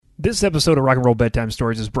This episode of Rock and Roll Bedtime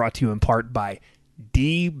Stories is brought to you in part by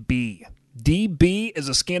DB. DB is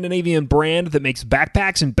a Scandinavian brand that makes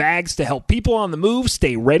backpacks and bags to help people on the move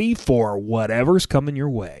stay ready for whatever's coming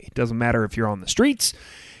your way. It doesn't matter if you're on the streets,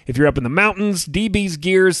 if you're up in the mountains, DB's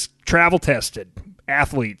gear's travel tested.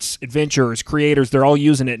 Athletes, adventurers, creators, they're all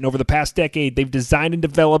using it. And over the past decade, they've designed and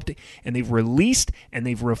developed, and they've released, and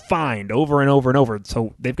they've refined over and over and over.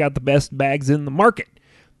 So they've got the best bags in the market.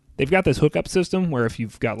 They've got this hookup system where if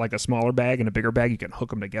you've got like a smaller bag and a bigger bag, you can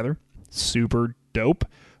hook them together. Super dope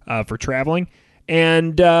for traveling.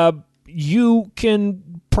 And you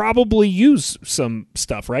can probably use some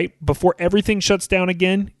stuff, right? Before everything shuts down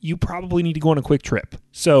again, you probably need to go on a quick trip.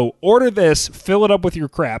 So order this, fill it up with your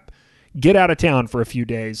crap, get out of town for a few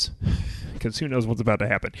days, because who knows what's about to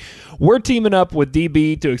happen. We're teaming up with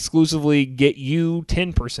DB to exclusively get you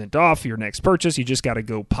 10% off your next purchase. You just got to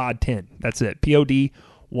go POD10. That's it. POD10.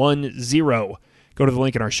 Go to the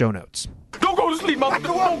link in our show notes. Don't go to sleep, motherfucker.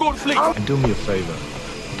 Don't go to sleep. And do me a favor.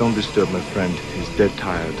 Don't disturb my friend. He's dead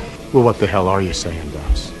tired. Well, what the hell are you saying,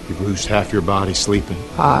 Doss? You lose half your body sleeping?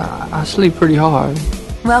 I sleep pretty hard.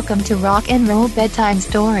 Welcome to Rock and Roll Bedtime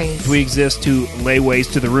Stories. We exist to lay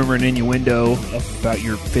waste to the rumor and innuendo about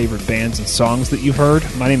your favorite bands and songs that you've heard.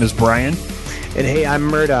 My name is Brian. And hey, I'm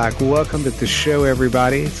Murdoch. Welcome to the show,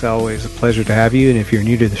 everybody. It's always a pleasure to have you. And if you're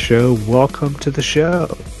new to the show, welcome to the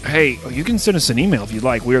show. Hey, you can send us an email if you'd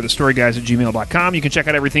like. wearethestoryguys@gmail.com. You can check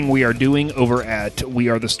out everything we are doing over at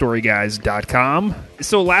wearethestoryguys.com.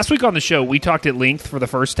 So last week on the show, we talked at length for the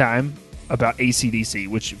first time about AC/DC,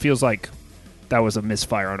 which feels like that was a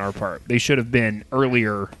misfire on our part. They should have been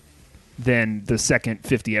earlier than the second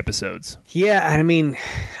 50 episodes. Yeah, I mean,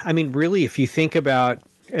 really, if you think about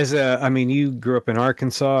you grew up in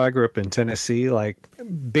Arkansas, I grew up in Tennessee, like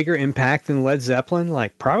bigger impact than Led Zeppelin,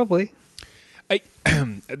 like probably.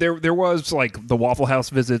 There was like the Waffle House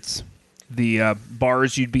visits, the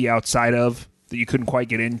bars you'd be outside of that you couldn't quite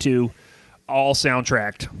get into, all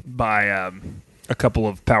soundtracked by a couple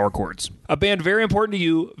of power chords. A band very important to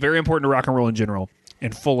you, very important to rock and roll in general,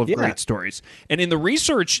 and full of great stories. And in the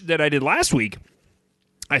research that I did last week,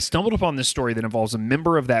 I stumbled upon this story that involves a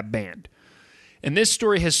member of that band. And this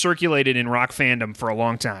story has circulated in rock fandom for a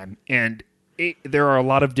long time, and there are a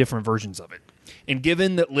lot of different versions of it. And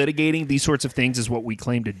given that litigating these sorts of things is what we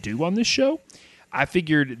claim to do on this show, I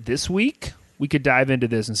figured this week we could dive into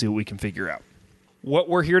this and see what we can figure out. What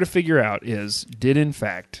we're here to figure out is, did in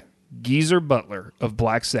fact Geezer Butler of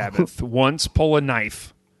Black Sabbath once pull a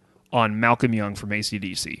knife on Malcolm Young from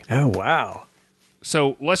AC/DC? Oh, wow.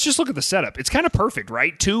 So let's just look at the setup. It's kind of perfect,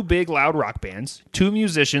 right? Two big, loud rock bands, two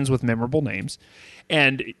musicians with memorable names,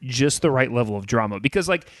 and just the right level of drama. Because,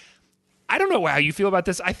 like, I don't know how you feel about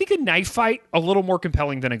this. I think a knife fight a little more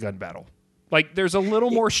compelling than a gun battle. Like, there's a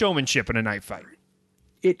little more showmanship in a knife fight.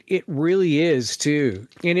 It really is too.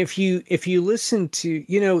 And if you listen to,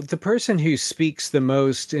 the person who speaks the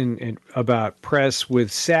most in about press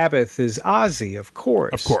with Sabbath is Ozzy, of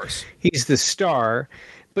course. Of course. He's the star.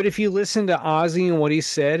 But if you listen to Ozzy and what he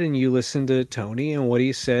said, and you listen to Tony and what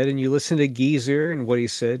he said, and you listen to Geezer and what he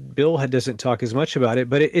said, Bill doesn't talk as much about it,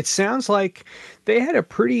 but it sounds like they had a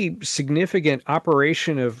pretty significant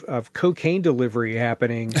operation of cocaine delivery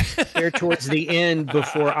happening there towards the end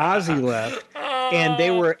before Ozzy left. And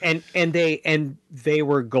they were they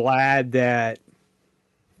were glad that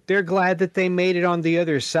they made it on the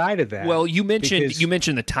other side of that. Well, you mentioned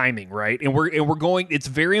the timing, right? And we're going. It's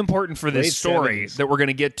very important for this story 70s. that we're going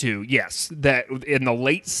to get to. Yes, that in the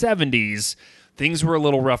late 70s, things were a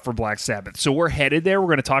little rough for Black Sabbath. So we're headed there. We're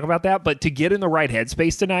going to talk about that. But to get in the right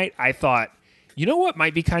headspace tonight, I thought, you know what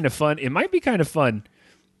might be kind of fun? It might be kind of fun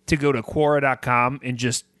to go to Quora.com and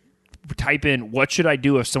just type in, what should I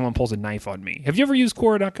do if someone pulls a knife on me? Have you ever used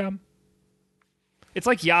Quora.com? It's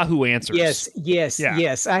like Yahoo Answers.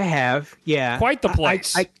 Yes, I have. Yeah. Quite the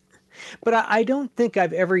place. But I don't think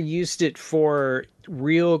I've ever used it for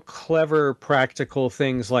real clever practical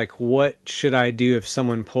things like, what should I do if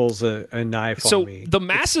someone pulls a knife on me? So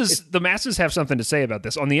the masses have something to say about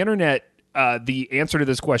this. On the internet, the answer to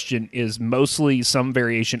this question is mostly some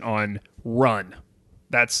variation on run.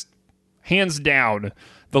 That's hands down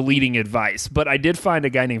the leading advice. But I did find a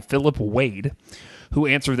guy named Philip Wade who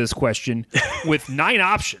answered this question with 9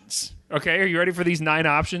 options. Okay, are you ready for these 9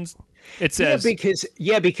 options? It says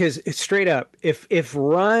because straight up, if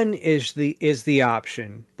run is the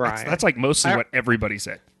option, Brian. That's like mostly what everybody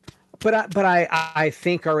said. But I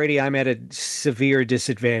think already I'm at a severe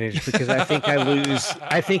disadvantage because I think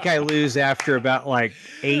I lose after about like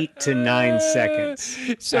 8 to 9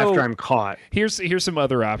 seconds after I'm caught. Here's some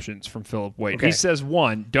other options from Philip Wade. Okay. He says,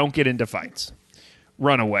 1, don't get into fights.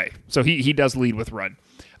 Run away. So he does lead with run.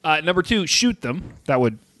 Number 2, shoot them. That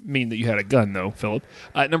would mean that you had a gun, though, Philip.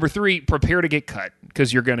 Number 3, prepare to get cut,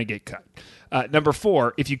 because you're going to get cut. Number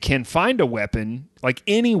 4, if you can find a weapon, like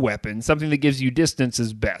any weapon, something that gives you distance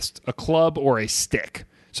is best, a club or a stick.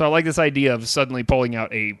 So I like this idea of suddenly pulling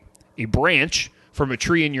out a branch from a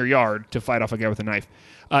tree in your yard to fight off a guy with a knife.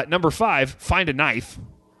 Number 5, find a knife.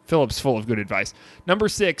 Philip's full of good advice. Number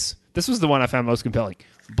 6, this was the one I found most compelling.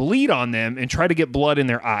 Bleed on them and try to get blood in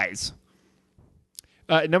their eyes.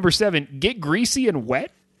 Number 7, get greasy and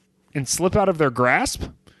wet and slip out of their grasp.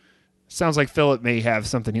 Sounds like Philip may have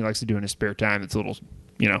something he likes to do in his spare time that's a little,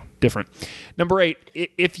 different. Number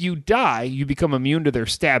 8, if you die, you become immune to their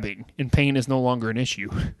stabbing, and pain is no longer an issue.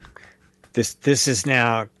 This is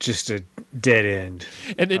now just a dead end.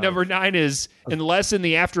 And then number 9 is, unless in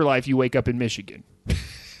the afterlife you wake up in Michigan.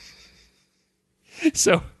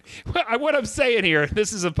 So what I'm saying here,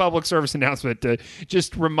 this is a public service announcement to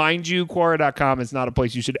just remind you, Quora.com is not a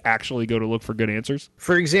place you should actually go to look for good answers.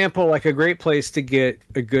 For example, like a great place to get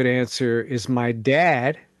a good answer is my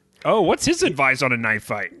dad. Oh, what's his advice on a knife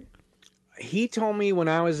fight? He told me when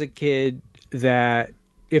I was a kid that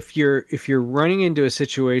if you're running into a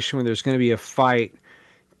situation where there's going to be a fight,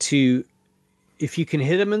 if you can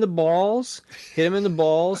hit him in the balls,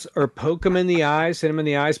 or poke him in the eyes, hit him in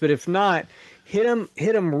the eyes. But if not, hit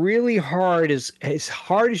him really hard, as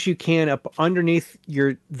hard as you can up underneath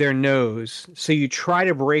their nose. So you try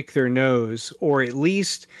to break their nose, or at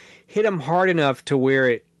least hit them hard enough to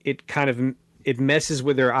where it messes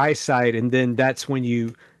with their eyesight, and then that's when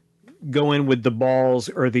you go in with the balls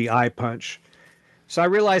or the eye punch. So I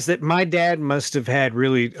realized that my dad must have had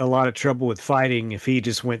really a lot of trouble with fighting if he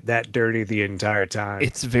just went that dirty the entire time.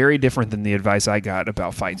 It's very different than the advice I got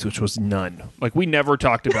about fights, which was none. Like, we never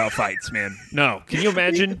talked about fights, man. No. Can you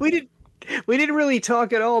imagine? We didn't really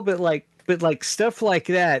talk at all, but stuff like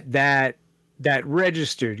that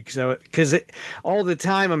registered, because all the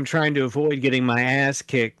time I'm trying to avoid getting my ass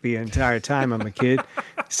kicked the entire time I'm a kid.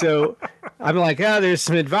 So I'm like, there's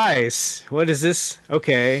some advice. What is this?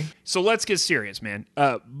 Okay. So let's get serious, man.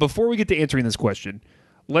 Before we get to answering this question,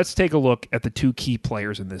 let's take a look at the 2 key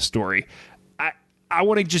players in this story. I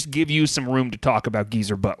want to just give you some room to talk about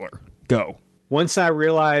Geezer Butler. Go. Once I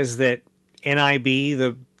realized that NIB,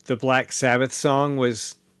 the Black Sabbath song,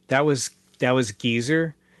 was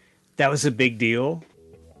Geezer, that was a big deal.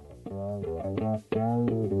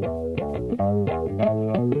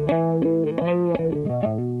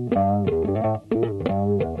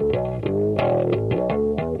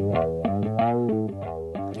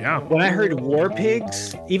 Yeah. When I heard War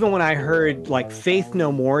Pigs, even when I heard like Faith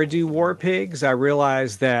No More do War Pigs, I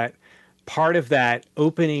realized that part of that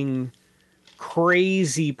opening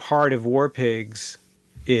crazy part of War Pigs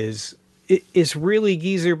is really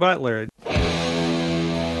Geezer Butler.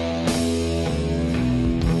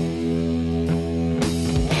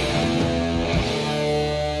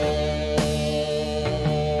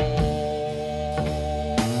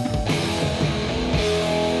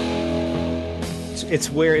 It's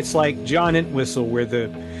where it's like John Entwistle, where the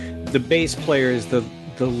bass player is the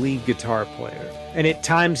lead guitar player. And at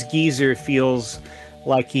times Geezer feels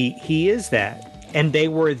like he is that. And they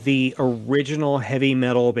were the original heavy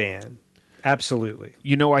metal band. Absolutely.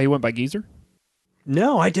 You know why he went by Geezer?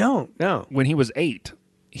 No, I don't. No. When he was 8,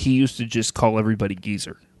 he used to just call everybody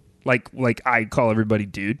Geezer. Like I call everybody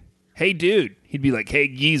dude. Hey, dude. He'd be like, hey,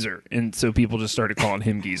 Geezer. And so people just started calling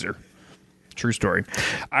him Geezer. True story.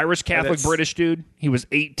 Irish Catholic British dude. He was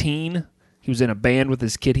 18. He was in a band with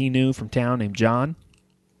this kid he knew from town named John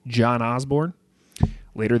Osborne.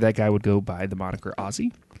 Later, that guy would go by the moniker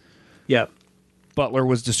Ozzy. Yep. Butler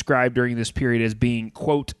was described during this period as being,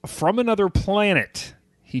 quote, from another planet.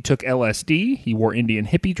 He took LSD. He wore Indian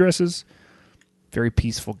hippie dresses. Very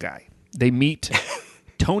peaceful guy. They meet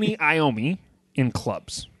Tony Iommi in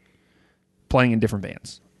clubs, playing in different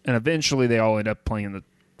bands. And eventually, they all end up playing in the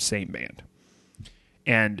same band.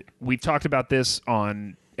 And we talked about this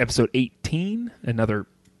on episode 18, another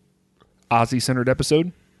Ozzy-centered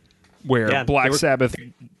episode, where Black Sabbath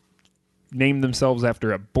named themselves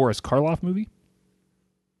after a Boris Karloff movie.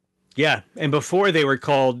 Yeah, and before they were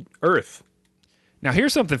called Earth. Now,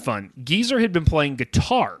 here's something fun. Geezer had been playing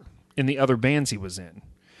guitar in the other bands he was in.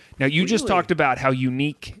 Now, you just talked about how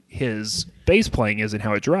unique his bass playing is and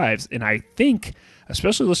how it drives, and I think,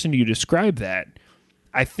 especially listening to you describe that,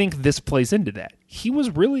 I think this plays into that. He was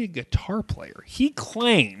really a guitar player. He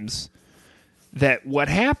claims that what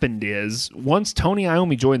happened is once Tony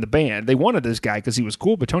Iommi joined the band, they wanted this guy because he was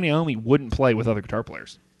cool, but Tony Iommi wouldn't play with other guitar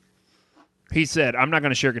players. He said, I'm not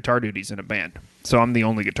going to share guitar duties in a band, so I'm the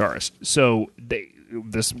only guitarist. So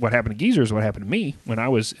what happened to Geezer is what happened to me when I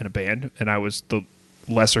was in a band, and I was the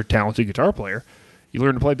lesser talented guitar player, you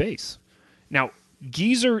learn to play bass. Now,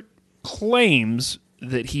 Geezer claims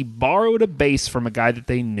that he borrowed a bass from a guy that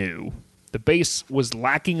they knew. The bass was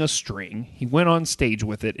lacking a string. He went on stage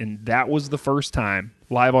with it, and that was the first time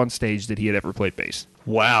live on stage that he had ever played bass.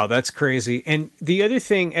 Wow, that's crazy. And the other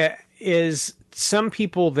thing is some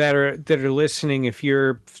people that are listening, if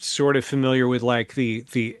you're sort of familiar with like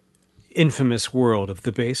the infamous world of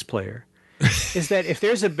the bass player, is that if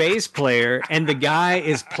there's a bass player and the guy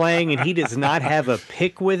is playing and he does not have a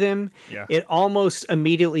pick with him, it almost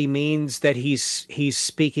immediately means that he's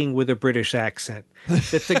speaking with a British accent.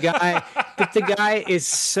 That the guy is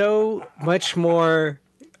so much more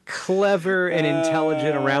clever and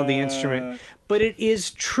intelligent around the instrument. But it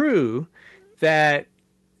is true that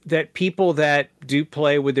people that do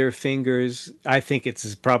play with their fingers, I think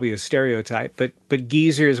it's probably a stereotype, but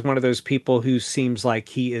Geezer is one of those people who seems like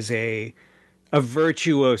he is a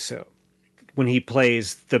virtuoso when he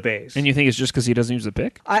plays the bass. And you think it's just because he doesn't use the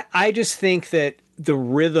pick? I just think that the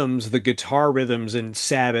rhythms, the guitar rhythms in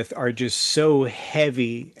Sabbath are just so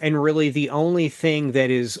heavy, and really the only thing that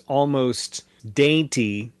is almost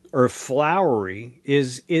dainty or flowery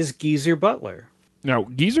is Geezer Butler. Now,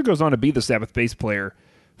 Geezer goes on to be the Sabbath bass player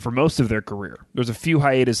for most of their career. There's a few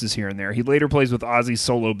hiatuses here and there. He later plays with Ozzy's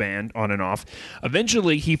solo band on and off.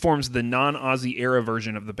 Eventually, he forms the non-Ozzy era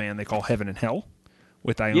version of the band they call Heaven and Hell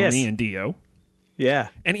with Iommi and Dio. Yeah.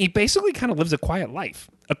 And he basically kind of lives a quiet life.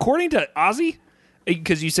 According to Ozzy,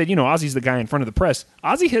 because you said, Ozzy's the guy in front of the press,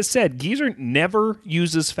 Ozzy has said Geezer never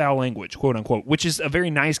uses foul language, quote unquote, which is a very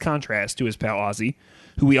nice contrast to his pal Ozzy,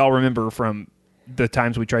 who we all remember from the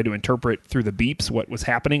times we tried to interpret through the beeps what was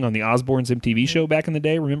happening on the Osbournes MTV show back in the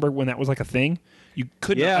day. Remember when that was like a thing? You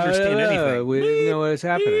couldn't understand anything. We didn't know what was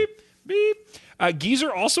happening. Beep, beep.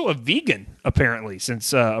 Geezer also a vegan, apparently,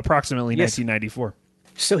 since approximately 1994.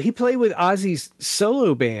 So he played with Ozzy's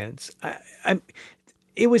solo bands.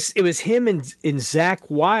 It was him and Zach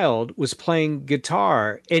Wilde was playing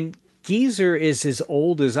guitar, and Geezer is as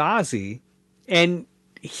old as Ozzy, and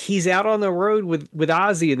he's out on the road with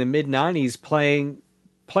Ozzy in the mid-90s playing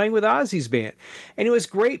with Ozzy's band. And it was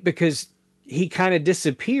great because he kind of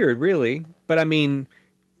disappeared, really. But I mean,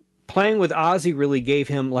 playing with Ozzy really gave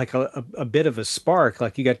him like a bit of a spark.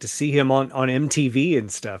 Like you got to see him on MTV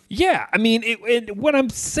and stuff. Yeah, I mean, what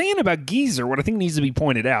I'm saying about Geezer, what I think needs to be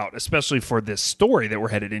pointed out, especially for this story that we're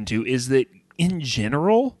headed into, is that in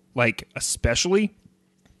general, like especially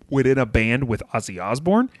within a band with Ozzy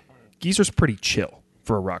Osbourne, Geezer's pretty chill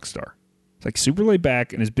for a rock star. It's like super laid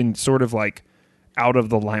back and has been sort of like out of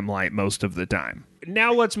the limelight most of the time.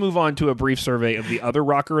 Now let's move on to a brief survey of the other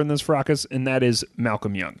rocker in this fracas, and that is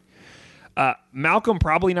Malcolm Young. Malcolm,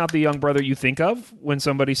 probably not the young brother you think of when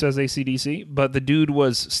somebody says AC/DC, but the dude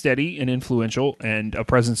was steady and influential and a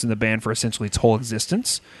presence in the band for essentially its whole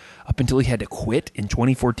existence, up until he had to quit in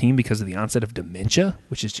 2014 because of the onset of dementia,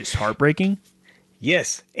 which is just heartbreaking.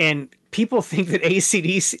 Yes, and people think that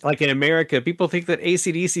AC/DC, like in America, people think that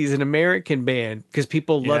AC/DC is an American band because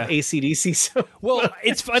people love AC/DC so well,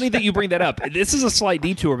 it's funny that you bring that up. This is a slight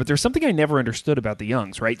detour, but there's something I never understood about the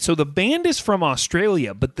Youngs, right? So the band is from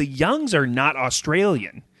Australia, but the Youngs are not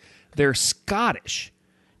Australian. They're Scottish.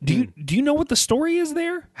 Do you know what the story is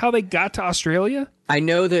there? How they got to Australia? I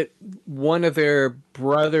know that one of their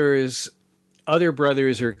other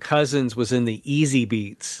brothers or cousins was in the Easy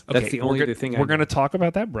Beats. That's the only other thing we're going to talk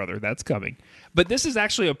about that brother. That's coming. But this is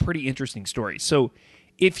actually a pretty interesting story. So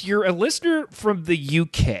if you're a listener from the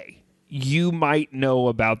UK, you might know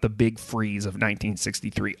about the Big Freeze of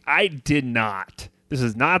 1963. I did not. This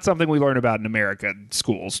is not something we learn about in America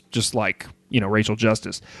schools, just like, racial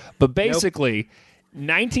justice. But basically,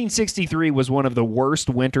 1963 was one of the worst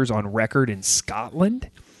winters on record in Scotland,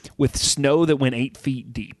 with snow that went 8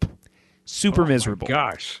 feet deep. Super miserable.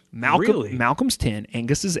 Gosh. Malcolm's 10,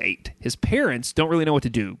 Angus is 8. His parents don't really know what to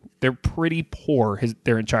do. They're pretty poor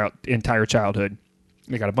their entire childhood.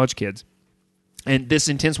 They got a bunch of kids. And this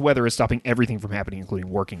intense weather is stopping everything from happening, including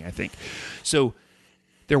working, I think. So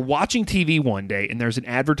they're watching TV one day, and there's an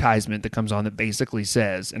advertisement that comes on that basically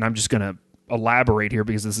says, and I'm just going to elaborate here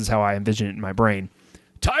because this is how I envision it in my brain.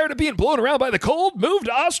 Tired of being blown around by the cold? Move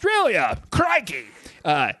to Australia. Crikey.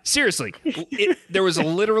 Seriously, there was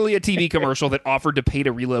literally a TV commercial that offered to pay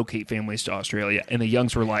to relocate families to Australia, and the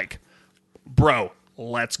Youngs were like, bro,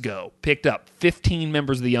 let's go. Picked up 15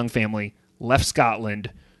 members of the Young family, left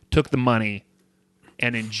Scotland, took the money,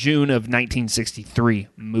 and in June of 1963,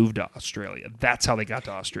 moved to Australia. That's how they got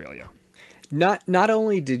to Australia. Not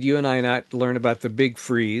only did you and I not learn about the Big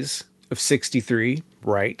Freeze of 63,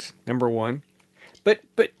 right, number one, but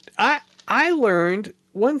I learned,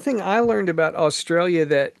 one thing I learned about Australia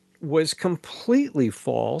that was completely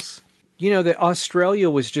false. You know, that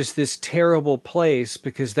Australia was just this terrible place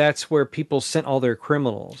because that's where people sent all their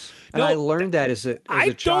criminals. And No, I learned that as a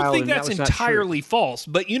I child. don't think and that that's was not true. entirely false,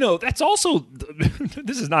 but that's also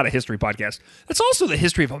this is not a history podcast. That's also the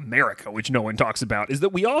history of America, which no one talks about. Is that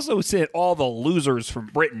we also sent all the losers from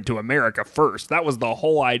Britain to America first. That was the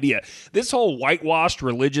whole idea. This whole whitewashed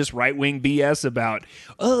religious right wing BS about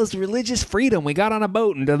it's religious freedom. We got on a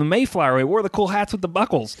boat into the Mayflower. We wore the cool hats with the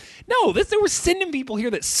buckles. No, they were sending people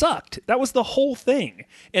here that sucked. That was the whole thing,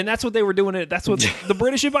 and that's what they were doing. That's what the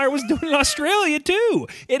British Empire was doing in Australia too.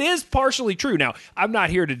 It is partially true. Now, I'm not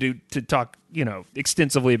here to talk,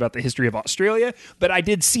 extensively about the history of Australia, but I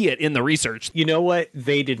did see it in the research. You know what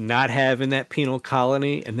they did not have in that penal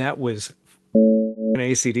colony, and that was an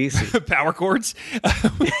AC/DC. Power chords.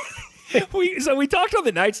 We talked on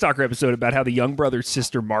the Night Stalker episode about how the young brother's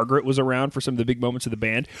sister Margaret was around for some of the big moments of the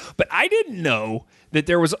band, but I didn't know that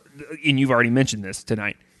there was, and you've already mentioned this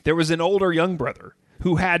tonight, there was an older young brother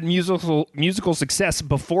who had musical success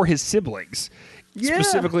before his siblings,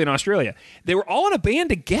 specifically in Australia. They were all in a band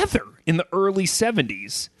together in the early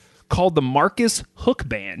 70s called the Marcus Hook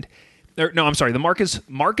Band. The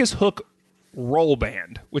Marcus Hook Roll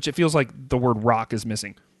Band, which it feels like the word rock is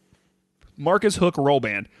missing. Marcus Hook Roll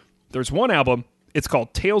Band. There's one album. It's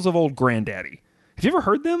called Tales of Old Granddaddy. Have you ever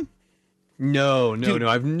heard them? No.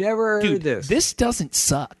 I've never heard this. This doesn't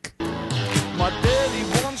suck. My daddy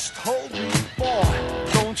once told me, boy,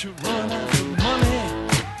 don't you run after money.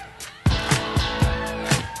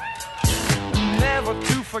 Never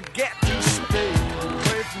to forget to stay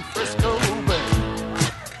away from Frisco Bay.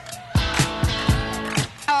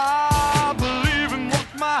 I believe in what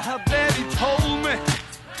my daddy told me,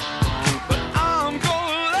 but I'm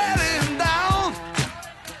gonna let him down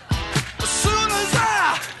as soon as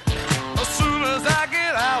I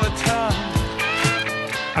get out of town.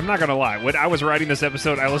 I'm not gonna lie. When I was writing this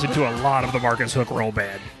episode, I listened to a lot of the Marcus Hook Roll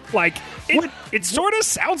Band. Like, it sort of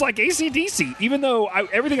sounds like AC/DC, even though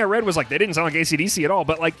everything I read was like they didn't sound like AC/DC at all.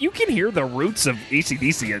 But like, you can hear the roots of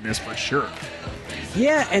AC/DC in this for sure.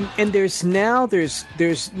 Yeah, and there's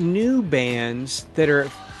new bands that are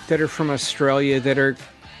from Australia that are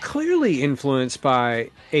clearly influenced by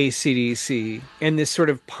AC/DC and this sort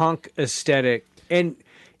of punk aesthetic, and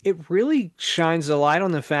it really shines a light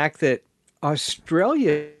on the fact that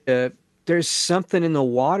Australia, there's something in the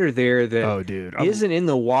water there that isn't in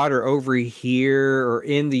the water over here or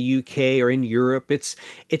in the UK or in Europe. It's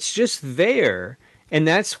just there, and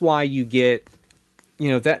that's why you get,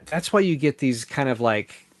 that's why you get these kind of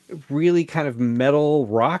like really kind of metal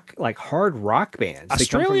rock, like hard rock bands.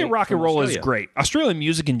 Australian rock and roll is great. Australian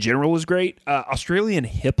music in general is great. Australian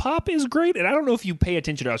hip hop is great. And I don't know if you pay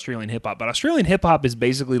attention to Australian hip hop, but Australian hip hop is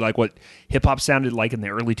basically like what hip hop sounded like in the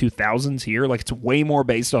early 2000s here. Like, it's way more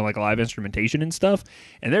based on like live instrumentation and stuff.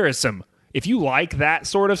 And there is some, if you like that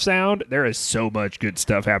sort of sound, there is so much good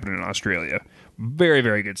stuff happening in Australia. Very,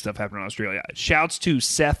 very good stuff happening in Australia. Shouts to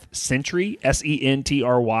Seth Sentry, Sentry.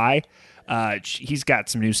 He's got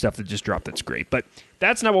some new stuff that just dropped that's great. But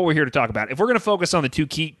that's not what we're here to talk about. If we're going to focus on the two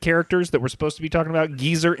key characters that we're supposed to be talking about,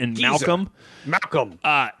 Geezer and Malcolm.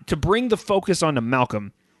 To bring the focus onto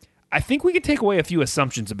Malcolm, I think we could take away a few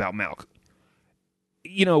assumptions about Malcolm.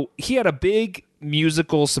 He had a big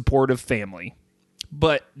musical supportive family,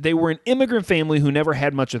 but they were an immigrant family who never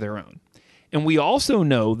had much of their own. And we also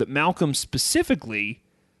know that Malcolm specifically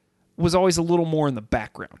was always a little more in the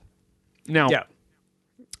background. Now,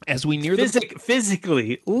 as we near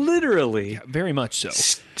physically, literally, very much so,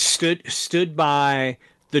 stood by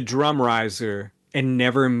the drum riser and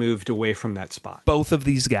never moved away from that spot. Both of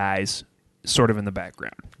these guys sort of in the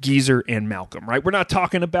background, Geezer and Malcolm, right? We're not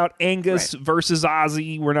talking about Angus versus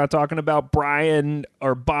Ozzy. We're not talking about Brian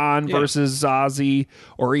or Bon versus Ozzy,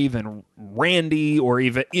 or even Randy, or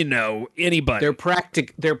even, anybody.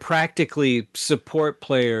 They're practically support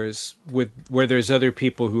players where there's other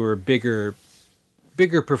people who are bigger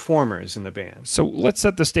performers in the band. So let's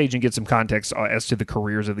set the stage and get some context as to the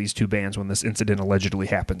careers of these two bands when this incident allegedly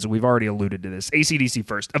happens. We've already alluded to this. AC/DC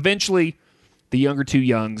first. Eventually, the younger two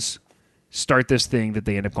Youngs start this thing that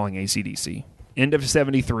they end up calling AC/DC. End of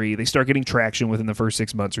 73, they start getting traction within the first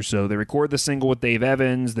 6 months or so. They record the single with Dave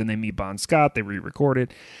Evans, then they meet Bon Scott, they re-record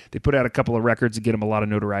it. They put out a couple of records to get them a lot of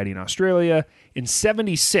notoriety in Australia. In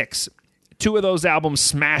 76, two of those albums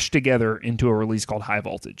smashed together into a release called High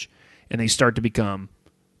Voltage, and they start to become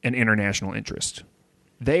an international interest.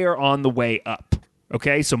 They are on the way up.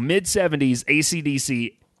 Okay, so mid-70s,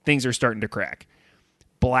 AC/DC, things are starting to crack.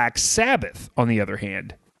 Black Sabbath, on the other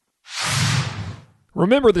hand,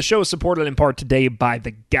 Remember, the show is supported in part today by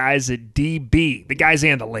the guys at DB, the guys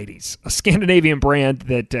and the ladies, a Scandinavian brand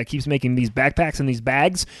that keeps making these backpacks and these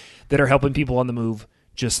bags that are helping people on the move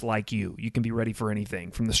just like you. You can be ready for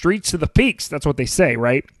anything, from the streets to the peaks. That's what they say,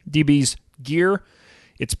 right? DB's gear,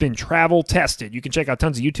 it's been travel tested. You can check out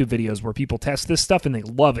tons of YouTube videos where people test this stuff, and they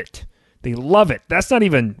love it. They love it. That's not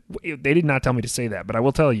even, they did not tell me to say that, but I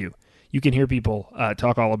will tell you. You can hear people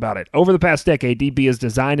talk all about it. Over the past decade, DB has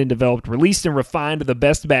designed and developed, released, and refined the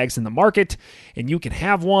best bags in the market, and you can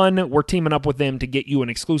have one. We're teaming up with them to get you an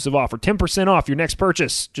exclusive offer, 10% off your next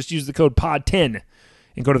purchase. Just use the code POD10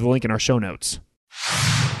 and go to the link in our show notes.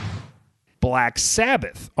 Black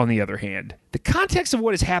Sabbath, on the other hand, the context of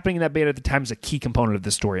what is happening in that band at the time is a key component of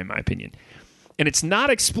this story, in my opinion. And it's not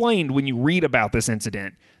explained when you read about this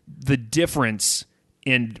incident, the difference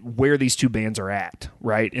in where these two bands are at,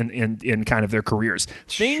 right? In kind of their careers.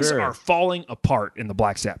 Things are falling apart in the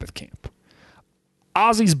Black Sabbath camp.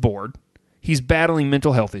 Ozzy's bored. He's battling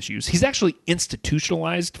mental health issues. He's actually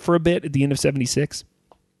institutionalized for a bit at the end of 76.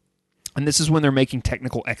 And this is when they're making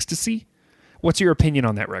Technical Ecstasy. What's your opinion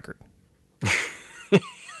on that record?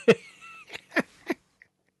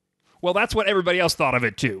 Well, that's what everybody else thought of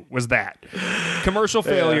it, too, was that. Commercial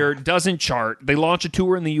failure, doesn't chart. They launch a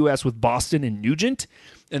tour in the U.S. with Boston and Nugent.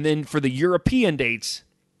 And then for the European dates,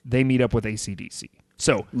 they meet up with AC/DC.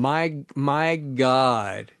 So, My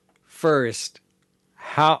God. First,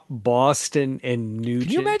 how Boston and Nugent.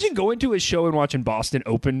 Can you imagine going to a show and watching Boston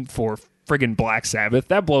open for friggin' Black Sabbath?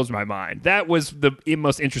 That blows my mind. That was the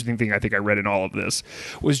most interesting thing I think I read in all of this,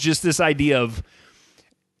 was just this idea of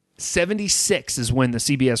 76 is when the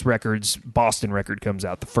CBS Records Boston record comes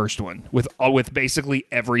out, the first one, with basically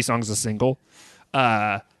every song's a single.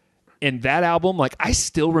 And that album, like, I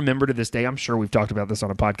still remember to this day, I'm sure we've talked about this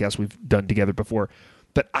on a podcast we've done together before,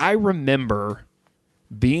 but I remember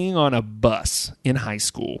being on a bus in high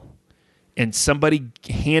school and somebody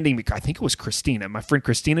handing me, I think it was Christina, my friend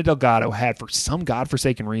Christina Delgado had, for some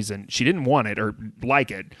godforsaken reason, she didn't want it or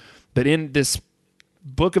like it, but in this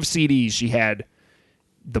book of CDs, she had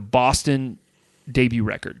the Boston debut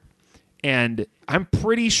record. And I'm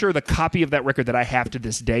pretty sure the copy of that record that I have to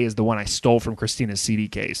this day is the one I stole from Christina's CD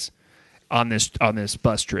case on this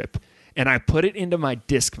bus trip. And I put it into my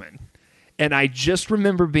Discman. And I just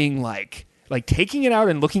remember being like taking it out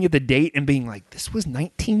and looking at the date and being like, this was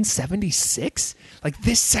 1976? Like,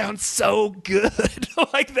 this sounds so good.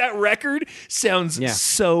 Like, that record sounds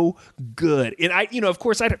so good. And I, of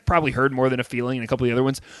course, I'd probably heard More Than a Feeling and a couple of the other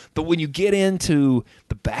ones. But when you get into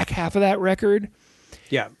the back half of that record.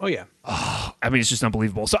 Yeah. Oh, yeah. Oh, I mean, it's just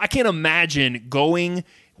unbelievable. So I can't imagine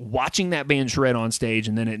watching that band shred on stage,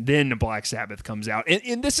 and then the Black Sabbath comes out.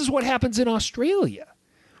 And this is what happens in Australia,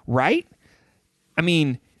 right? I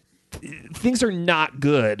mean, things are not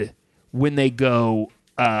good when they go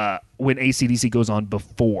when AC/DC goes on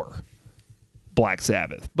before Black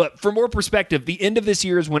Sabbath. But for more perspective, the end of this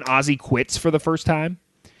year is when Ozzy quits for the first time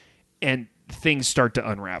and things start to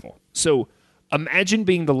unravel. So imagine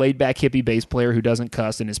being the laid-back hippie bass player who doesn't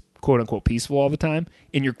cuss and is quote-unquote peaceful all the time,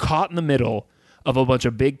 and you're caught in the middle of a bunch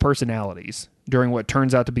of big personalities during what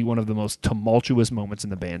turns out to be one of the most tumultuous moments in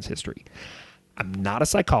the band's history. I'm not a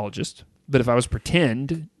psychologist, but if I was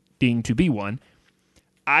pretending to be one,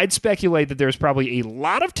 I'd speculate that there's probably a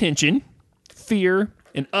lot of tension, fear,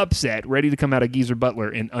 and upset ready to come out of Geezer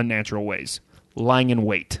Butler in unnatural ways, lying in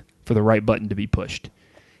wait for the right button to be pushed.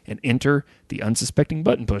 And enter the unsuspecting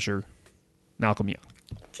button pusher, Malcolm Young.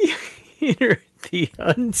 Enter the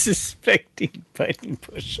unsuspecting button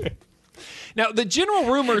pusher. Now, the general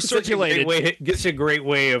rumor circulated. It's a great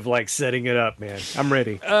way of setting it up, man. I'm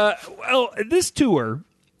ready. Well, this tour,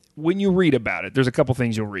 when you read about it, there's a couple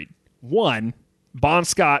things you'll read. One, Bon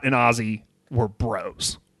Scott and Ozzy were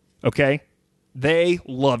bros. Okay? They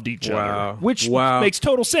loved each other, which makes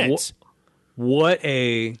total sense. What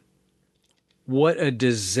a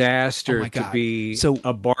disaster to be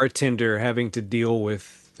a bartender having to deal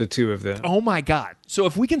with the two of them. Oh my God. So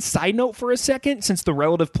if we can side note for a second, since the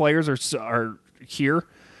relative players are here.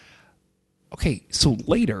 Okay, so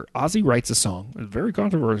later, Ozzy writes a song, very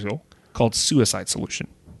controversial, called Suicide Solution.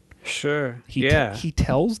 Sure. He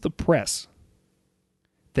tells the press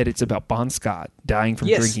that it's about Bon Scott dying from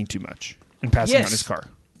drinking too much and passing out in his car.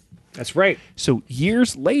 That's right. So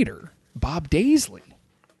years later, Bob Daisley,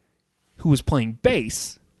 who was playing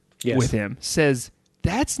bass with him, says,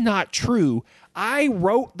 that's not true. I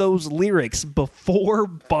wrote those lyrics before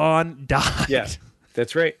Bon died. Yeah,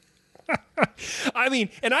 that's right. I mean,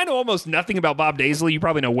 and I know almost nothing about Bob Daisley. You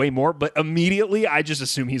probably know way more, but immediately I just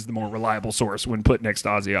assume he's the more reliable source when put next to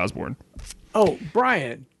Ozzy Osbourne. Oh,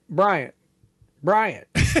 Brian.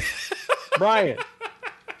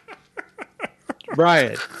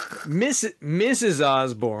 Brian, Mrs.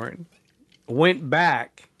 Osborne went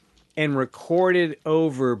back and recorded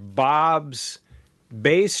over Bob's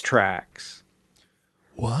bass tracks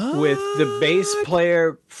What? with the bass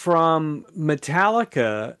player from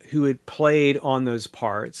Metallica who had played on those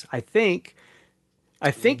parts. I think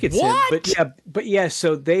it's What? him. But yeah.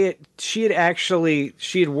 So she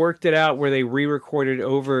had worked it out where they re-recorded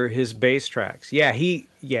over his bass tracks.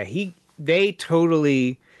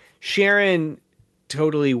 Sharon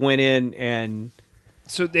totally went in and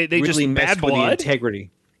So they really just messed bad with the blood?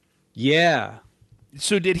 integrity. Yeah.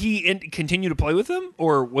 So did he continue to play with them,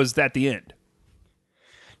 or was that the end?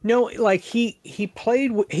 No, like he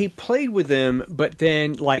played with them, but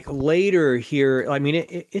then like later here, I mean,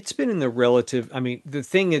 it's been in the relative. I mean, the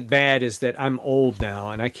thing that's bad is that I'm old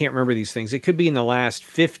now and I can't remember these things. It could be in the last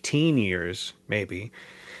 15 years, maybe.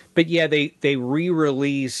 But yeah, they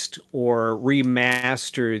re-released or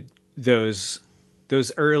remastered those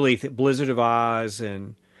early Blizzard of Oz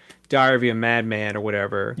and Diary of a Madman or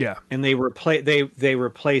whatever. Yeah. And they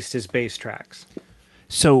replaced his bass tracks.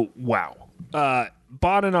 So wow,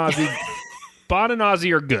 Bon and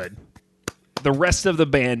Ozzy are good. The rest of the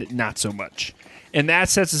band, not so much. And that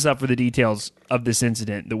sets us up for the details of this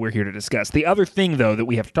incident that we're here to discuss. The other thing, though, that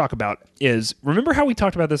we have to talk about is, remember how we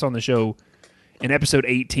talked about this on the show in episode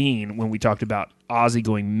 18 when we talked about Ozzy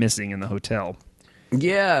going missing in the hotel?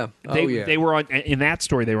 Yeah. They were on, in that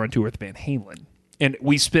story, they were on tour with Van Halen. And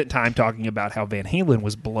we spent time talking about how Van Halen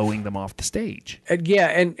was blowing them off the stage. And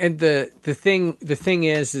the thing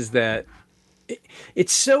is that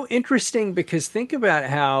it's so interesting because think about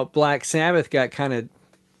how Black Sabbath got kind of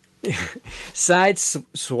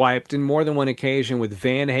sideswiped in more than one occasion with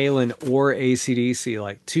Van Halen or AC/DC,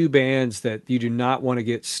 like two bands that you do not want to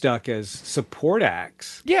get stuck as support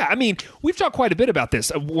acts. Yeah, I mean, we've talked quite a bit about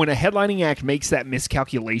this. When a headlining act makes that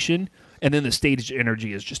miscalculation, and then the stage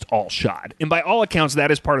energy is just all shot. And by all accounts,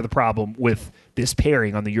 that is part of the problem with this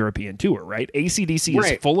pairing on the European tour, right? AC/DC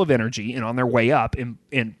is full of energy and on their way up,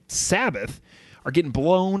 and Sabbath are getting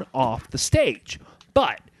blown off the stage.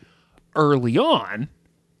 But early on,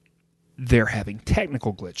 they're having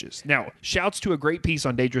technical glitches. Now, shouts to a great piece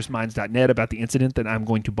on dangerousminds.net about the incident that I'm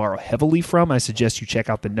going to borrow heavily from. I suggest you check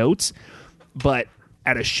out the notes. But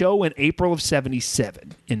at a show in April of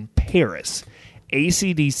 77 in Paris,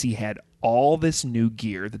 AC/DC had all this new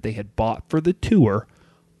gear that they had bought for the tour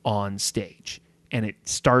on stage. And it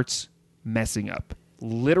starts messing up.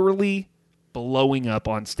 Literally blowing up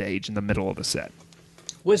on stage in the middle of the set.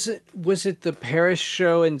 Was it the Paris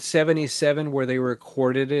show in 77 where they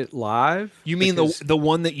recorded it live? You mean the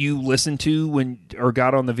one that you listened to or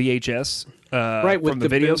got on the VHS right, with from the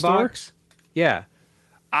video store? box? Yeah.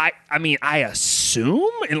 I mean, I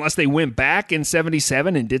assume, unless they went back in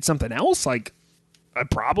 77 and did something else, like, I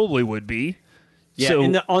probably would be. Yeah,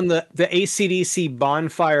 so, on the AC/DC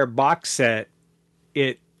Bonfire box set,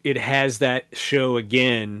 it has that show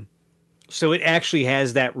again. So it actually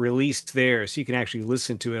has that released there, so you can actually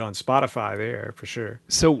listen to it on Spotify there for sure.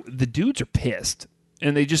 So the dudes are pissed,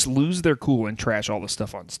 and they just lose their cool and trash all the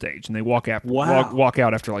stuff on stage, and they walk out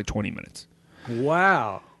after like 20 minutes.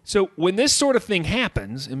 Wow. So when this sort of thing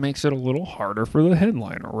happens, it makes it a little harder for the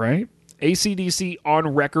headliner, right? AC/DC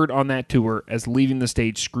on record on that tour as leaving the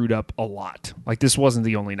stage screwed up a lot. Like, this wasn't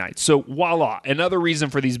the only night. So voila, another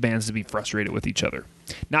reason for these bands to be frustrated with each other.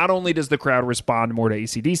 Not only does the crowd respond more to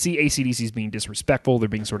AC/DC, AC/DC is being disrespectful. They're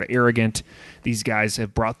being sort of arrogant. These guys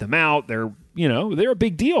have brought them out. They're a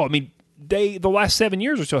big deal. I mean, the last 7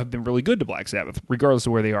 years or so have been really good to Black Sabbath, regardless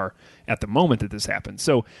of where they are at the moment that this happens.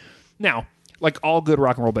 So now, like all good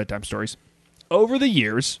rock and roll bedtime stories, over the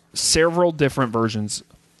years, several different versions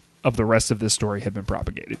of the rest of this story have been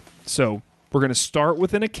propagated. So we're going to start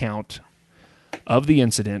with an account of the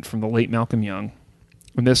incident from the late Malcolm Young,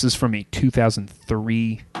 and this is from a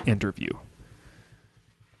 2003 interview.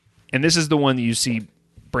 And this is the one that you see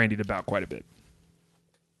brandied about quite a bit.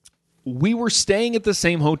 We were staying at the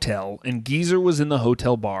same hotel, and Geezer was in the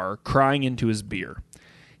hotel bar crying into his beer.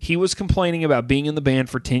 He was complaining about being in the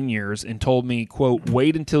band for 10 years and told me, quote,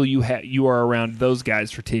 wait until you are around those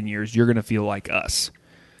guys for 10 years. You're going to feel like us.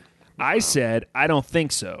 I said, I don't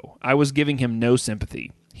think so. I was giving him no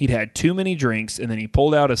sympathy. He'd had too many drinks, and then he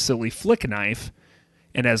pulled out a silly flick knife,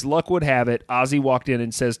 and as luck would have it, Ozzy walked in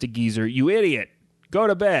and says to Geezer, you idiot, go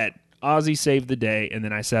to bed. Ozzy saved the day, and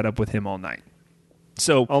then I sat up with him all night.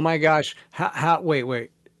 So, oh my gosh.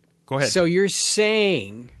 Wait. Go ahead. So you're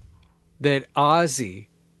saying that Ozzy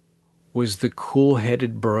was the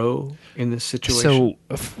cool-headed bro in this situation?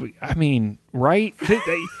 So, I mean, right?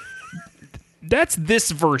 that's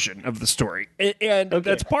this version of the story. And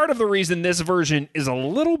that's part of the reason this version is a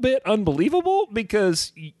little bit unbelievable,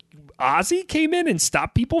 because Ozzy came in and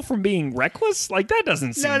stopped people from being reckless? Like, that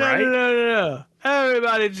doesn't seem right. No.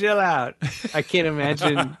 Everybody chill out. I can't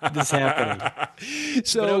imagine this happening.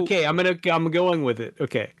 So, But okay, I'm going with it.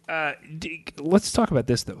 Okay. let's talk about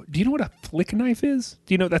this, though. Do you know what a flick knife is?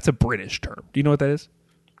 Do you know that's a British term? Do you know what that is?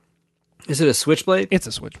 Is it a switchblade? It's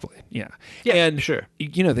a switchblade, yeah. Yeah, and sure.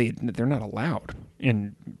 You know, they're not allowed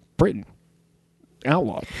in Britain.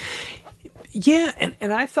 Outlawed. Yeah,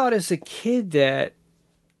 and I thought as a kid that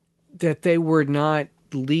they were not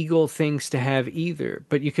legal things to have either,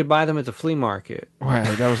 but you could buy them at the flea market. Wow,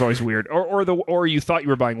 that was always weird. Or you thought you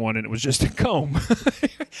were buying one and it was just a comb.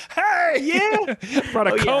 Hey, Yeah. brought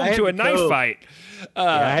a Oh, yeah, I comb had to a the knife comb. fight.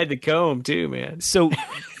 I had the comb too, man. So,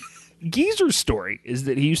 Geezer's story is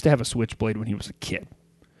that he used to have a switchblade when he was a kid,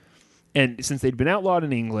 and since they'd been outlawed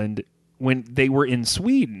in England, when they were in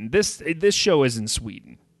Sweden, this show is in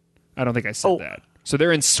Sweden. I don't think I said that. So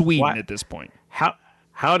they're in Sweden What? at this point.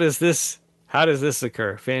 How does this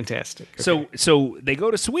occur? Fantastic. Okay. So they go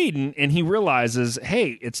to Sweden, and he realizes,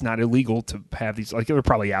 hey, it's not illegal to have these. Like, they're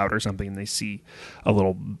probably out or something, and they see a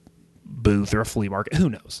little booth or a flea market. Who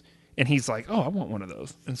knows? And he's like, oh, I want one of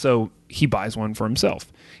those. And so he buys one for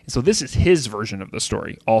himself. And so this is his version of the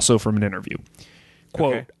story, also from an interview.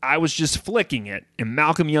 Quote, Okay. I was just flicking it, and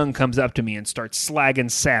Malcolm Young comes up to me and starts slagging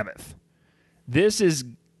Sabbath. This is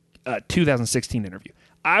a 2016 interview.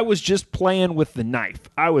 I was just playing with the knife.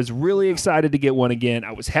 I was really excited to get one again.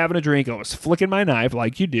 I was having a drink. I was flicking my knife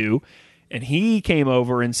like you do. And he came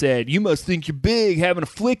over and said, you must think you're big having a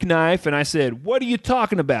flick knife. And I said, what are you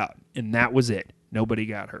talking about? And that was it. Nobody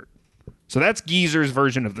got hurt. So that's Geezer's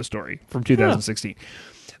version of the story from 2016.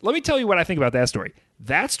 Let me tell you what I think about that story.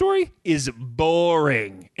 That story is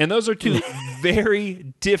boring. And those are two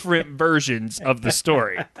very different versions of the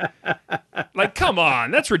story. Like, come on,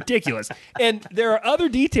 that's ridiculous. And there are other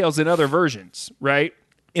details in other versions, right?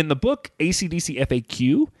 In the book AC/DC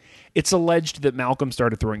FAQ, it's alleged that Malcolm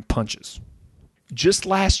started throwing punches. Just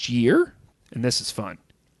last year, and this is fun,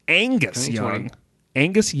 Angus 2020.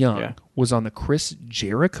 Young was on the Chris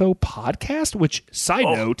Jericho podcast, which, side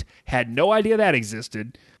note, had no idea that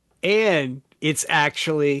existed. And it's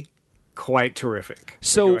actually quite terrific.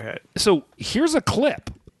 Go ahead. So here's a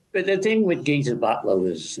clip. But the thing with Geezer Butler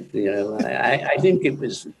was, I think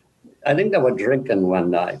they were drinking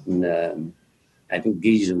one night, and I think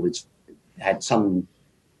Geezer had some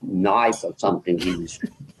knife or something he was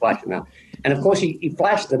flashing out. And of course he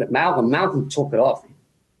flashed it at Malcolm. Malcolm took it off,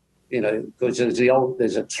 because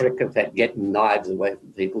there's a trick of that, getting knives away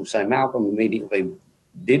from people. So Malcolm immediately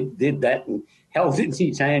did that and held it in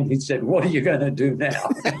his hand. He said, what are you going to do now?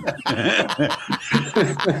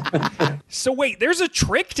 So wait, there's a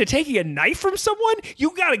trick to taking a knife from someone?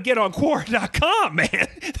 You got to get on Quora.com, man.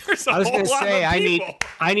 There's a I was whole going to lot say of people.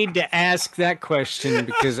 I need to ask that question,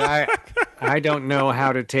 because I don't know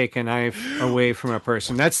how to take a knife away from a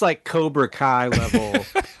person. That's like Cobra Kai level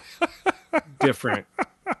different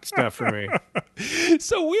stuff for me.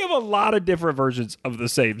 So we have a lot of different versions of the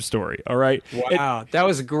same story, all right? Wow, that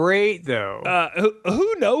was great though.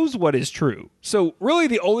 Who knows what is true? So really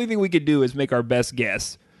the only thing we could do is make our best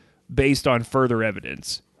guess based on further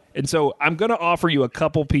evidence. And so I'm going to offer you a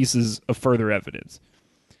couple pieces of further evidence.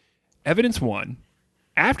 Evidence one,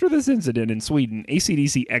 after this incident in Sweden,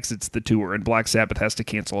 AC/DC exits the tour and Black Sabbath has to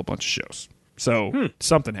cancel a bunch of shows. So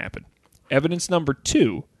something happened. Evidence number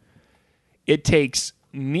two, it takes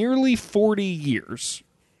nearly 40 years,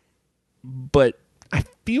 but I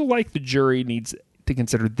feel like the jury needs to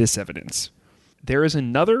consider this evidence. There is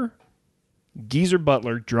another Geezer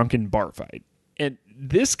Butler drunken bar fight, and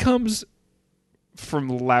this comes from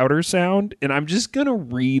Louder Sound, and I'm just going to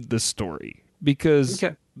read the story because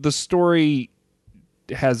the story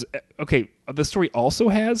has... Okay, the story also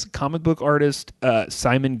has comic book artist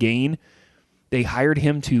Simon Gain. They hired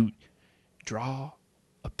him to draw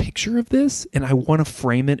a picture of this, and I want to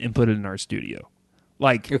frame it and put it in our studio.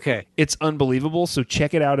 Like, it's unbelievable, so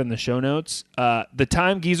check it out in the show notes. The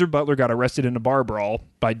time Geezer Butler got arrested in a bar brawl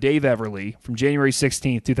by Dave Everly from January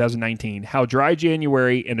 16th, 2019. How Dry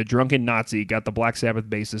January and a drunken Nazi got the Black Sabbath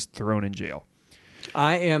bassist thrown in jail.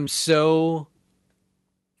 I am so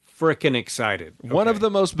freaking excited. One of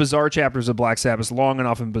the most bizarre chapters of Black Sabbath's long and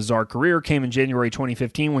often bizarre career came in January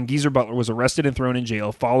 2015 when Geezer Butler was arrested and thrown in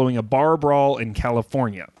jail following a bar brawl in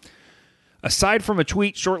California. Aside from a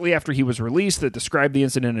tweet shortly after he was released that described the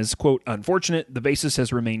incident as, quote, unfortunate, the bassist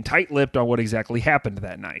has remained tight-lipped on what exactly happened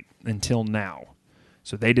that night, until now.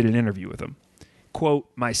 So they did an interview with him. Quote,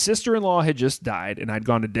 my sister-in-law had just died, and I'd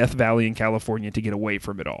gone to Death Valley in California to get away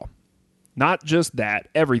from it all. Not just that,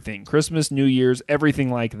 everything. Christmas, New Year's, everything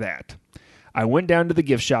like that. I went down to the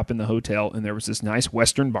gift shop in the hotel, and there was this nice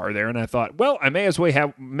Western bar there, and I thought, well, I may as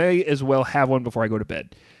well have one before I go to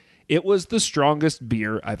bed. It was the strongest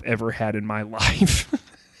beer I've ever had in my life.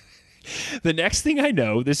 The next thing I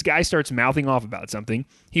know, this guy starts mouthing off about something.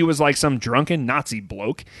 He was like some drunken Nazi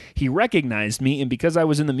bloke. He recognized me, and because I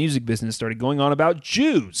was in the music business, started going on about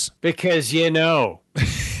Jews. Because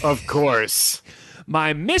of course.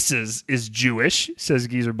 My missus is Jewish, says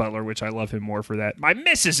Geezer Butler, which I love him more for that. My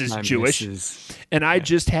missus is Jewish, and I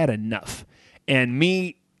just had enough. And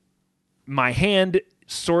my hand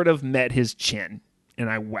sort of met his chin, and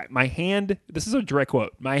I wet my hand. This is a direct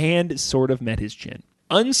quote. My hand sort of met his chin.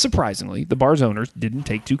 Unsurprisingly, the bar's owners didn't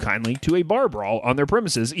take too kindly to a bar brawl on their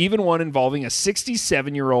premises, even one involving a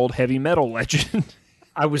 67-year-old heavy metal legend.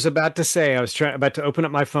 I was about to say, about to open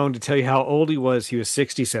up my phone to tell you how old he was. He was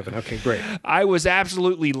 67. Okay, great. I was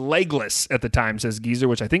absolutely legless at the time, says Geezer,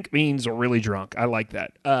 which I think means really drunk. I like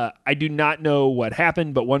that. I do not know what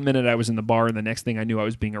happened, but one minute I was in the bar, and the next thing I knew I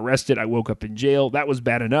was being arrested. I woke up in jail. That was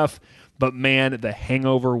bad enough, but man, the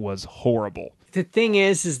hangover was horrible. The thing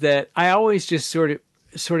is that I always just sort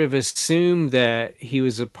of assumed that he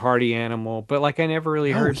was a party animal, but like I never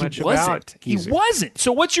really heard much about Geezer. He wasn't.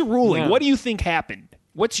 So what's your ruling? Yeah. What do you think happened?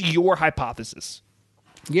 What's your hypothesis?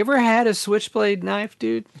 You ever had a switchblade knife,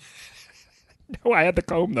 dude? No, I had the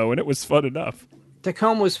comb though, and it was fun enough. The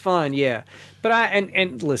comb was fun, yeah. But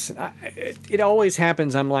listen, it always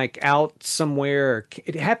happens. I'm like out somewhere.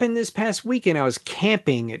 It happened this past weekend. I was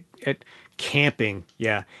camping at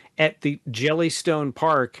the Jellystone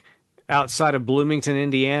Park outside of Bloomington,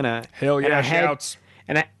 Indiana. Hell yeah, shouts.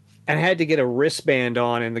 And I had to get a wristband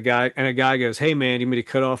on, and a guy goes, "Hey man, you need me to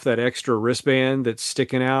cut off that extra wristband that's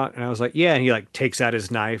sticking out?" And I was like, "Yeah." And he like takes out his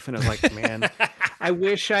knife, and I was like, "Man, I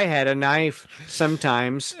wish I had a knife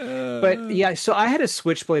sometimes." But yeah, so I had a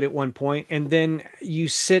switchblade at one point, and then you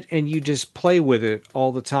sit and you just play with it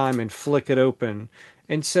all the time and flick it open.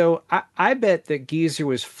 And so I bet that Geezer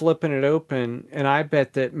was flipping it open, and I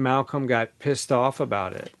bet that Malcolm got pissed off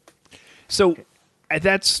about it. So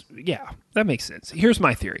that makes sense. Here's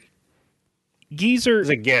my theory. Geezer It's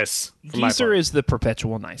a guess. Geezer is the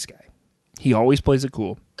perpetual nice guy. He always plays it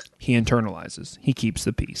cool. He internalizes. He keeps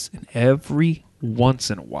the peace. And every once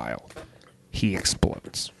in a while, he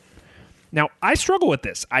explodes. Now, I struggle with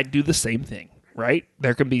this. I do the same thing, right?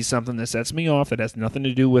 There can be something that sets me off that has nothing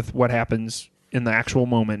to do with what happens in the actual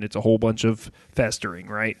moment. It's a whole bunch of festering,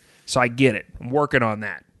 right? So I get it. I'm working on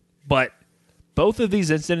that. But both of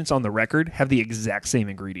these incidents on the record have the exact same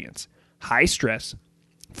ingredients. High stress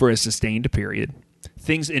for a sustained period,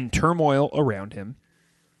 things in turmoil around him,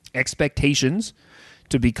 expectations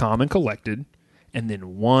to be calm and collected, and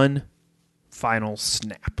then one final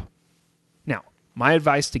snap. Now, my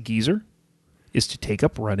advice to Geezer is to take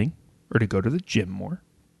up running or to go to the gym more,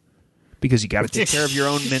 because you got to take care of your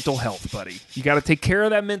own mental health, buddy. You got to take care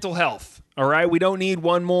of that mental health, all right? We don't need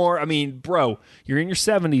one more. I mean, bro, you're in your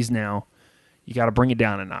 70s now. You got to bring it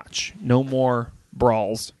down a notch. No more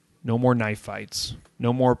brawls. No more knife fights.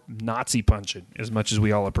 No more Nazi punching, as much as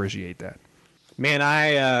we all appreciate that. Man,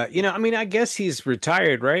 I guess he's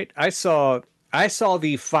retired, right? I saw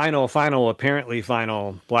the apparently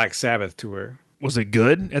final Black Sabbath tour. Was it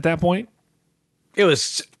good at that point? It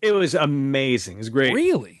was amazing. It was great.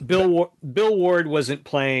 Really? Bill Ward wasn't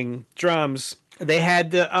playing drums. They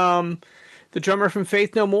had the drummer from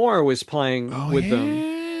Faith No More was playing with them.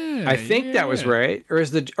 I think that was right.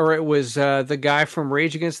 Or it was the guy from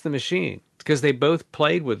Rage Against the Machine, because they both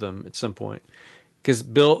played with them at some point. Because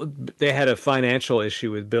they had a financial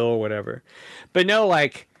issue with Bill or whatever. But no,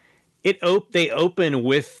 like they open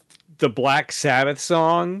with the Black Sabbath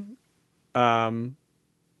song.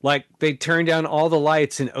 Like they turned down all the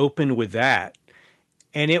lights and opened with that,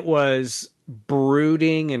 and it was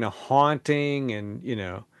brooding and haunting, and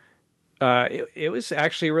it was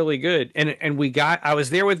actually really good. And I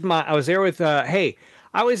was there with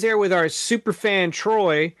our super fan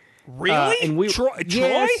Troy. Really? And Troy?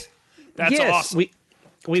 Yes, That's awesome.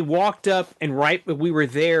 We walked up, and we were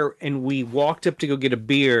there, and we walked up to go get a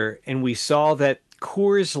beer, and we saw that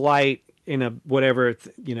Coors Light in a whatever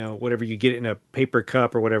you get it in a paper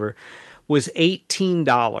cup or whatever was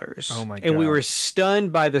 $18. Oh my God. And we were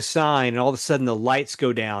stunned by the sign, and all of a sudden the lights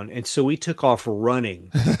go down, and so we took off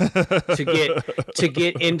running to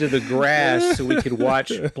get into the grass so we could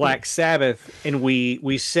watch Black Sabbath. And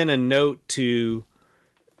we sent a note to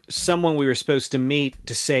someone we were supposed to meet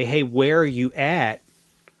to say, "Hey, where are you at?"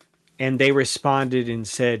 And they responded and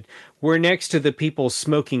said, "We're next to the people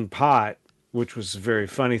smoking pot," which was a very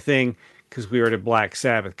funny thing because we were at a Black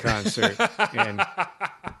Sabbath concert. And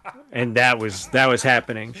and that was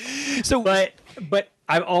happening. So, But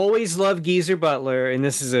I've always loved Geezer Butler, and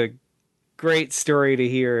this is a great story to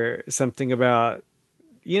hear something about,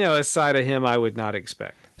 a side of him I would not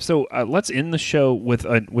expect. So let's end the show with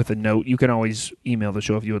a note. You can always email the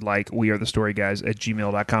show if you would like.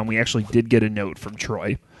 wearethestoryguys@gmail.com. We actually did get a note from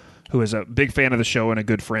Troy, who is a big fan of the show and a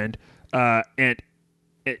good friend.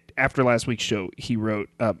 After last week's show, he wrote,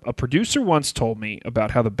 a producer once told me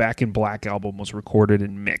about how the Back in Black album was recorded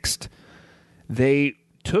and mixed. They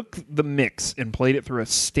took the mix and played it through a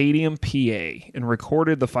stadium PA and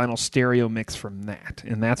recorded the final stereo mix from that.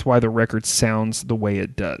 And that's why the record sounds the way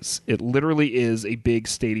it does. It literally is a big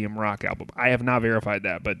stadium rock album. I have not verified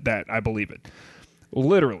that, but that I believe it.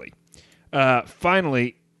 Literally.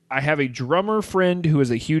 Finally, I have a drummer friend who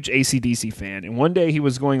is a huge AC/DC fan, and one day he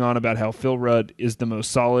was going on about how Phil Rudd is the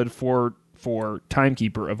most solid 4/4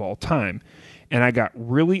 timekeeper of all time. And I got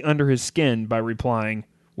really under his skin by replying,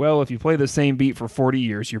 well, if you play the same beat for 40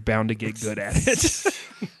 years, you're bound to get good at it.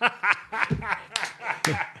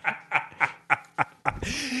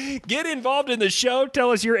 Get involved in the show.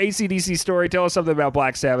 Tell us your AC/DC story. Tell us something about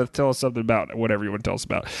Black Sabbath. Tell us something about whatever you want to tell us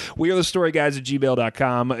about. We are the Story Guys at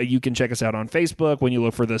gmail.com. You can check us out on Facebook. When you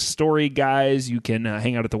look for the Story Guys, you can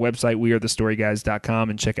hang out at the website, wearethestoryguys.com,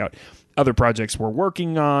 and check out other projects we're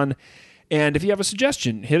working on. And if you have a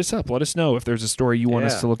suggestion, hit us up. Let us know if there's a story you want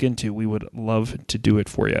us to look into. We would love to do it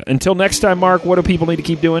for you. Until next time, Mark, what do people need to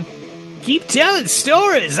keep doing? Keep telling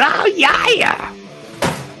stories. Oh, yeah.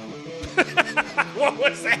 What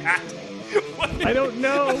was that? I don't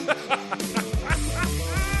know.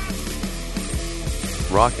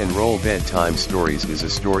 Rock and Roll Bedtime Stories is a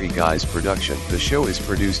Story Guys production. The show is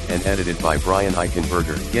produced and edited by Brian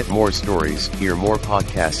Eichenberger. Get more stories, hear more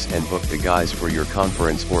podcasts, and book the guys for your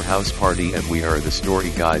conference or house party at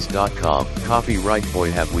wearethestoryguys.com. Copyright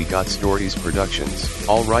Boy Have We Got Stories Productions.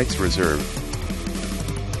 All rights reserved.